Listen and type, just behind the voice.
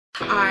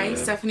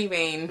Stephanie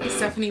Bain,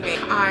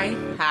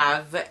 I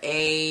have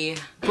a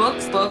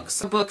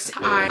books. I'm a book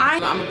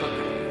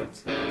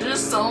nerd. There's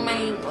so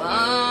many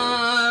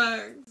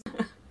books.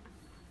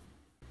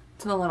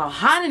 It's a little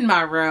hot in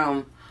my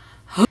room.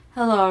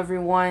 Hello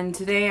everyone,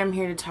 today I'm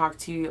here to talk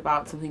to you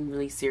about something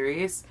really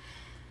serious.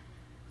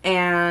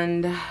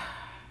 And,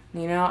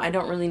 you know, I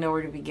don't really know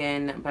where to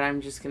begin, but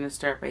I'm just gonna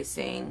start by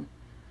saying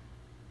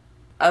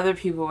other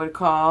people would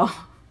call,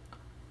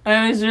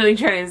 I was really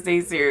trying to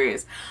stay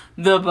serious,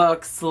 the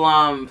book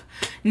Slump.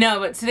 No,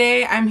 but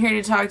today I'm here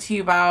to talk to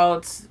you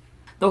about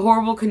the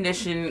horrible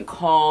condition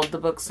called the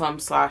book slump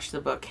 /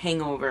 the book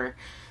hangover.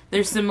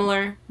 They're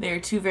similar. They're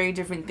two very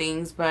different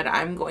things, but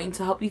I'm going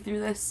to help you through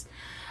this.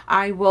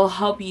 I will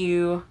help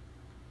you,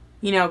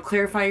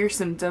 clarify your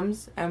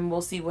symptoms, and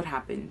we'll see what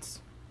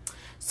happens.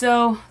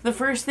 So the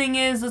first thing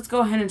is, let's go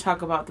ahead and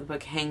talk about the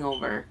book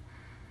Hangover.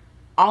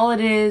 All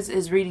it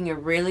is reading a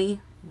really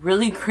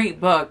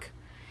great book,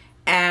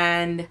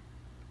 and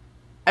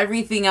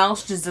everything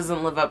else just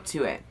doesn't live up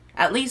to it.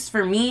 At least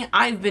for me,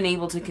 I've been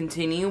able to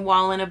continue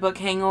while in a book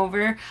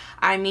hangover.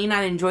 I may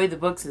not enjoy the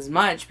books as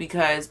much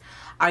because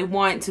I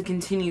want to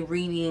continue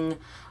reading,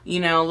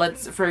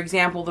 for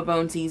example, The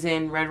Bone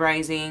Season, Red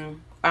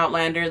Rising,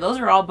 Outlander. Those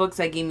are all books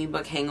that gave me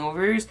book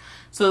hangovers.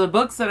 So the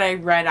books that I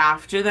read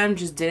after them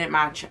just didn't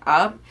match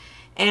up.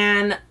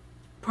 And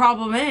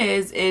problem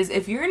is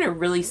if you're in a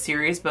really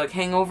serious book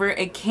hangover,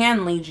 it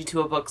can lead you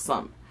to a book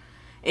slump.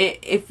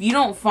 If you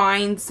don't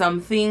find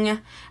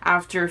something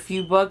after a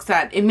few books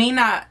that, it may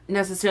not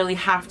necessarily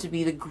have to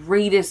be the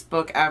greatest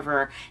book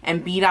ever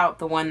and beat out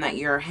the one that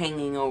you're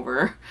hanging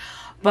over,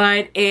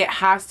 but it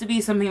has to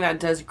be something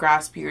that does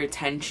grasp your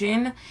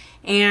attention.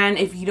 And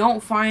if you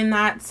don't find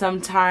that,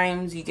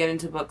 sometimes you get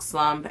into book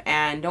slump.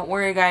 And don't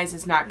worry guys,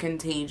 it's not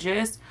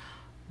contagious,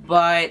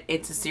 but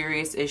it's a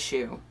serious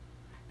issue.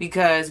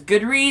 Because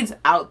Goodreads,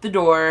 out the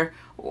door.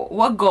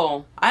 What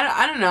goal?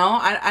 I don't know.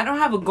 I don't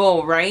have a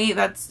goal, right?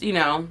 That's,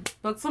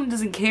 book slump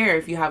doesn't care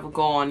if you have a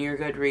goal on your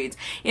Goodreads.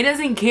 It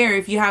doesn't care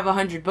if you have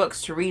 100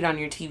 books to read on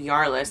your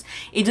TBR list.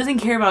 It doesn't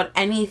care about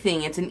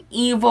anything. It's an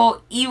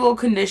evil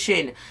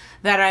condition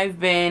that I've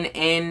been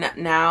in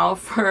now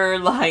for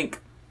like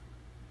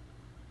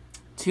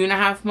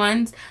 2.5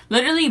 months.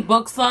 Literally,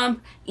 book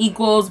slump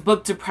equals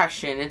book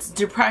depression. It's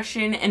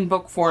depression and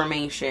book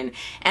formation.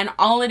 And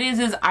all it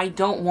is I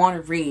don't want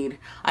to read.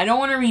 I don't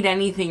want to read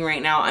anything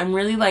right now. I'm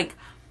really like,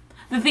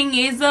 the thing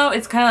is though,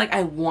 it's kind of like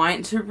I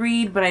want to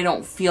read, but I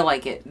don't feel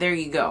like it. There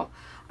you go.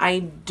 I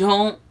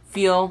don't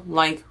feel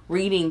like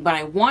reading, but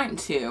I want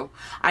to.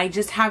 I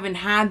just haven't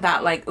had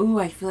that like, ooh,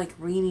 I feel like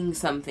reading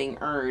something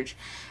urge.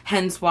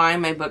 Hence why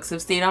my books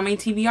have stayed on my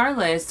TBR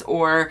list,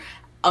 or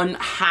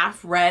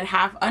half read,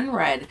 half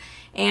unread.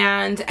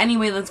 And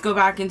anyway, let's go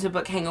back into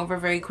book hangover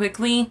very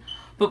quickly.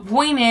 But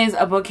point is,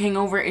 a book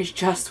hangover is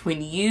just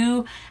when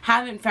you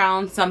haven't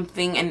found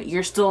something and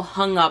you're still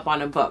hung up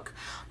on a book.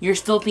 You're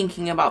still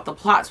thinking about the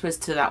plot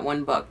twist to that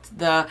one book,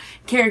 the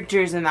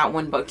characters in that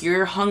one book.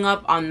 You're hung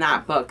up on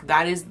that book.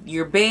 That is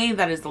your babe.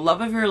 That is the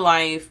love of your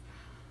life.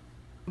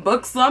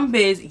 Book slump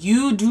is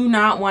you do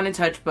not want to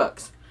touch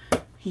books.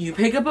 You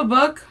pick up a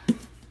book,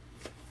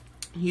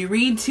 you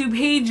read 2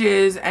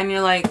 pages, and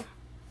you're like,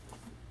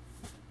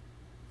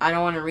 I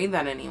don't want to read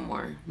that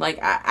anymore. Like,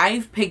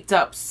 I've picked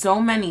up so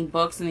many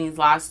books in these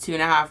last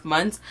 2.5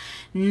 months.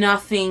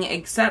 Nothing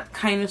except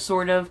kind of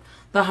sort of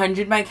The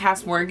 100 by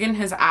Cass Morgan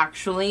has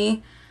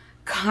actually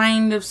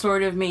kind of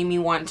sort of made me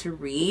want to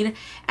read.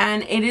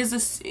 And it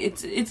is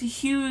it's a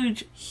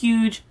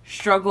huge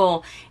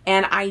struggle.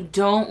 And I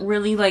don't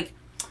really like,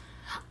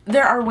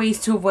 there are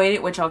ways to avoid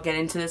it, which I'll get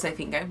into this. I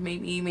think I've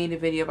maybe made a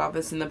video about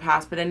this in the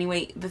past. But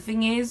anyway, the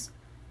thing is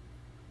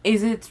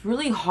it's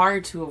really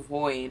hard to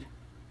avoid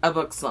a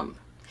book slump.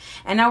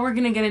 And now we're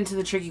going to get into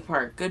the tricky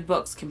part. Good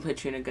books can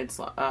put you in a good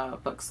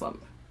book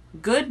slump.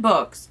 Good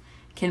books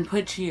can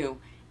put you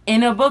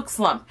in a book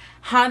slump.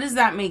 How does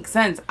that make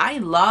sense? I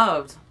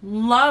loved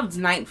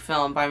Night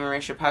Film by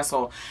Marisha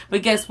Pessl.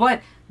 But guess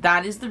what?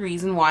 That is the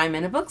reason why I'm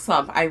in a book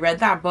slump. I read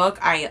that book.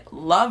 I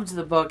loved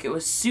the book. It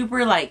was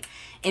super like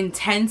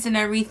intense and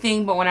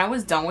everything, but when I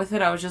was done with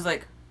it, I was just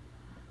like,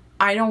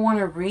 I don't want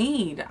to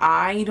read.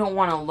 I don't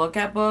want to look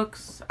at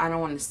books. I don't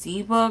want to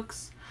see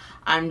books.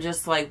 I'm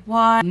just like,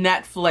 what?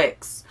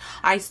 Netflix.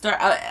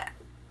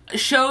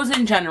 Shows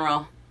in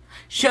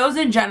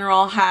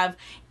general have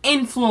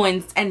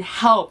influenced and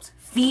helped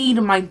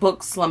feed my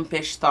book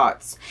slumpish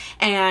thoughts,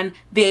 and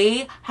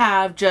they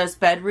have just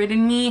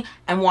bedridden me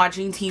and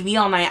watching TV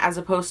all night as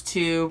opposed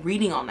to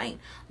reading all night.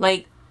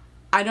 Like,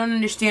 I don't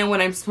understand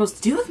what I'm supposed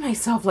to do with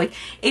myself. Like,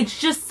 it's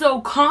just so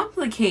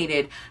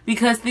complicated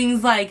because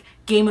things like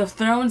Game of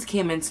Thrones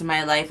came into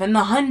my life, and The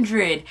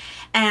 100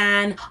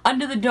 and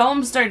Under the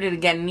Dome started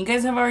again. And you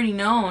guys have already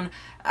know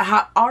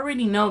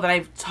that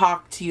I've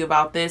talked to you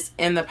about this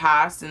in the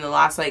past, in the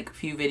last like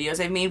few videos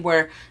I've made,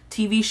 where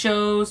TV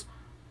shows,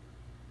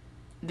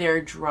 they're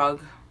a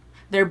drug.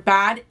 They're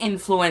bad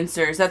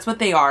influencers. That's what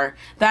they are.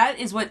 That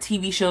is what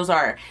TV shows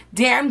are.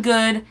 Damn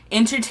good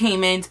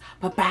entertainment,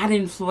 but bad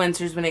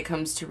influencers when it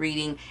comes to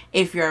reading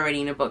if you're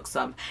already in a book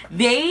slump.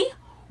 They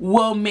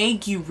will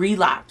make you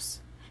relapse.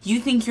 You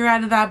think you're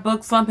out of that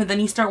book slump and then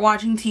you start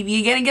watching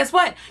TV again, and guess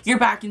what? You're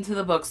back into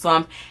the book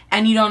slump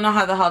and you don't know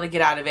how the hell to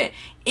get out of it.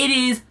 It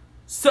is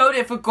so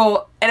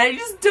difficult and I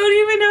just don't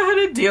even know how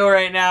to deal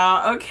right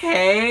now,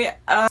 okay?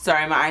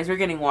 Sorry, my eyes were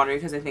getting watery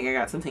because I think I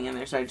got something in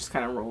there, so I just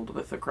kind of rolled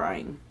with the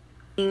crying.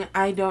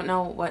 I don't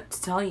know what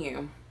to tell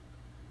you.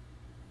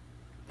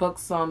 Book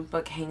slump,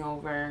 book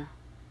hangover.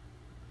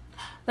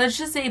 Let's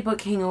just say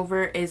book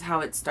hangover is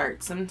how it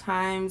starts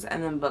sometimes,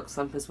 and then book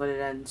slump is what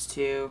it ends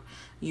to.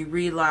 You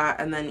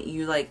relapse, and then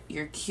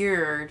you're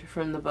cured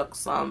from the book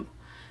slump,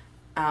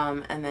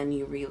 and then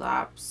you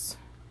relapse.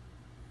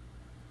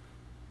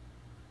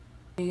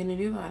 What are you gonna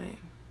do about it?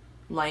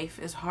 Life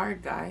is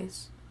hard,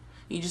 guys.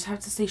 You just have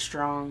to stay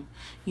strong.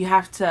 You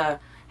have to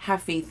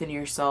have faith in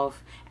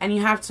yourself, and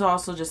you have to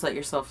also just let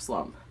yourself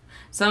slump.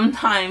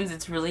 Sometimes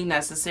it's really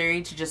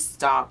necessary to just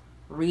stop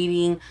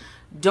reading.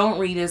 Don't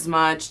read as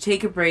much.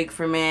 Take a break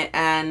from it.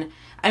 And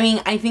I mean,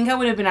 I think I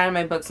would have been out of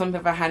my book slump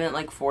if I hadn't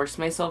like forced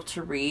myself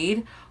to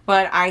read.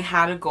 But I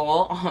had a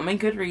goal on my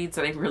Goodreads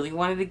that I really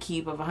wanted to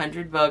keep of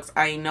 100 books.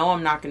 I know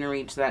I'm not going to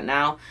reach that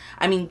now.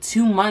 I mean,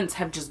 2 months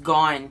have just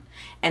gone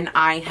and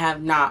I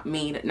have not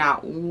made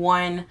not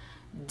one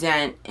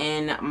dent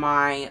in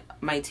my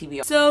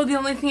TBR. So the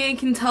only thing I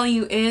can tell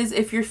you is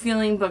if you're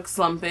feeling book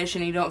slumpish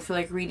and you don't feel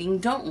like reading,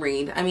 don't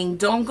read. I mean,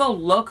 don't go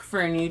look for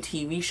a new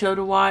TV show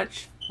to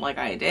watch like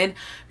I did,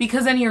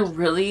 because then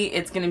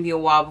it's gonna be a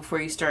while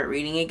before you start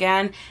reading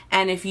again.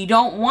 And if you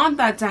don't want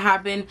that to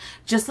happen,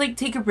 just like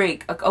take a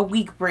break, a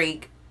week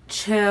break,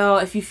 chill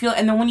if you feel,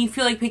 and then when you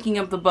feel like picking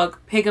up the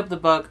book, pick up the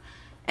book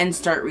and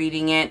start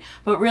reading it.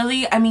 But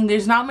really, I mean,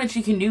 there's not much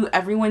you can do.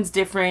 Everyone's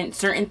different.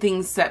 Certain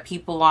things set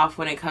people off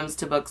when it comes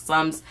to book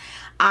slumps.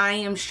 I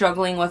am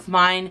struggling with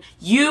mine.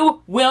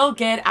 You will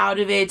get out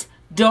of it.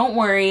 Don't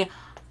worry.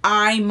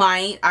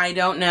 I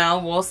don't know.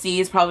 We'll see.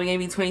 It's probably going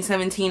to be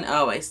 2017.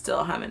 Oh, I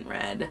still haven't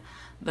read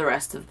the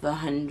rest of the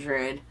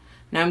 100.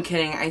 No, I'm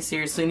kidding. I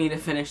seriously need to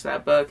finish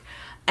that book.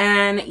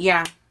 And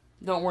yeah,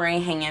 don't worry.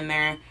 Hang in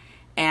there.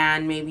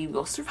 And maybe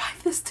we'll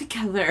survive this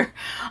together.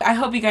 I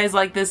hope you guys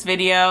like this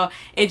video.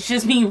 It's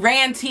just me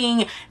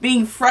ranting,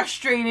 being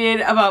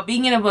frustrated about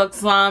being in a book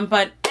slump.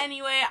 But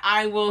anyway,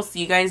 I will see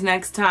you guys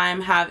next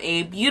time. Have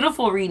a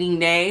beautiful reading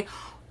day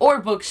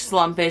or book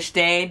slumpish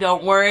day.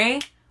 Don't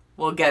worry.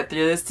 We'll get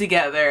through this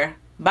together.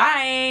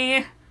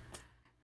 Bye!